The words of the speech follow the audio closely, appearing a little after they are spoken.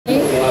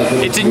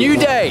It's a new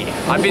day.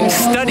 I've been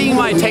studying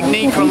my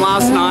technique from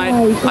last night.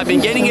 I've been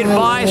getting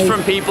advice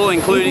from people,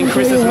 including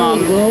Chris's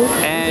mum,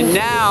 and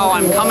now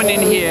I'm coming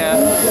in here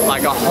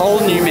like a whole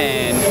new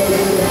man.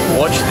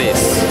 Watch this.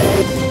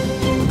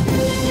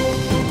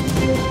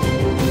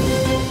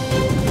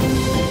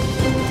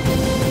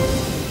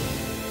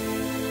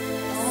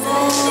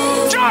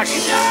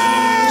 Josh!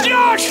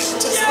 Josh!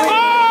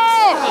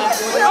 Oh!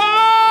 Oh!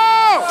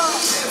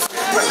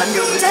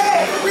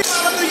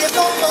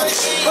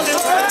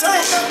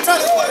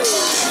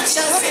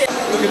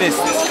 Look at this.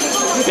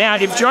 Now,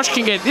 if Josh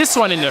can get this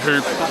one in the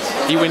hoop,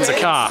 he wins a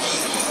car.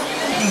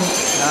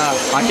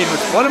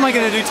 What am I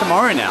going to do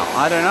tomorrow now?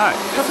 I don't know.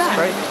 That's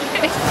great.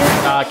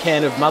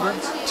 Can of mother,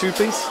 2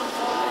 please.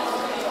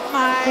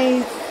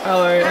 Hi.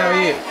 Hello, how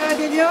are you? How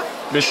did you?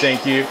 Good,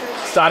 thank you.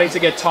 Starting to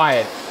get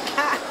tired.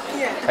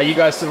 Yeah. Are you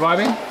guys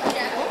surviving?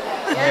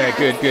 Yeah,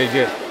 good.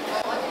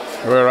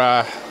 We're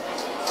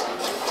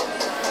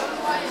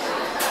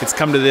it's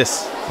come to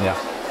this. Yeah.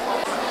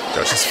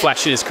 Josh is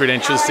flashing his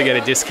credentials to get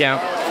a discount.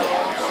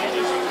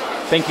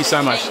 Thank you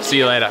so much. See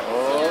you later.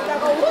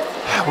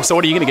 Well, so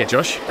what are you going to get,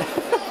 Josh?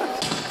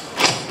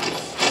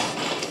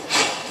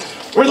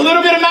 With a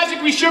little bit of magic,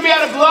 we should be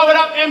able to blow it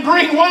up and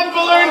bring one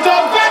balloon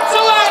back to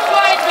life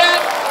like that.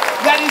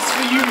 That is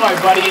for you, my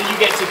buddy, and you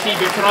get to keep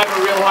it. Can I have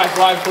a real high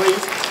five, please?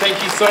 Thank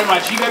you so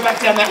much. You go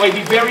back down that way.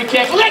 Be very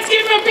careful. Let's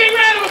give him a big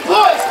round of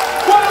applause.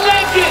 What a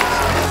legend.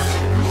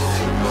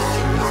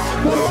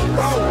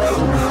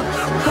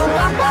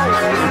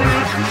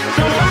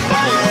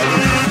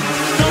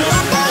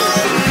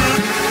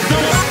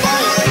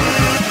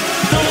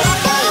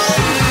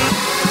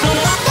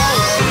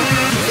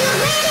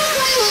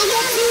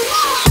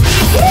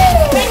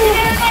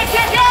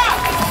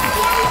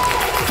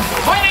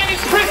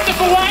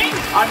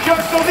 I'm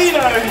Josh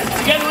Solvino.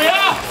 Together we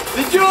are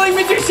The Dueling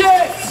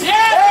Magicians!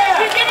 Yeah!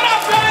 Give it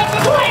up, guys!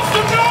 Let's make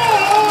some noise!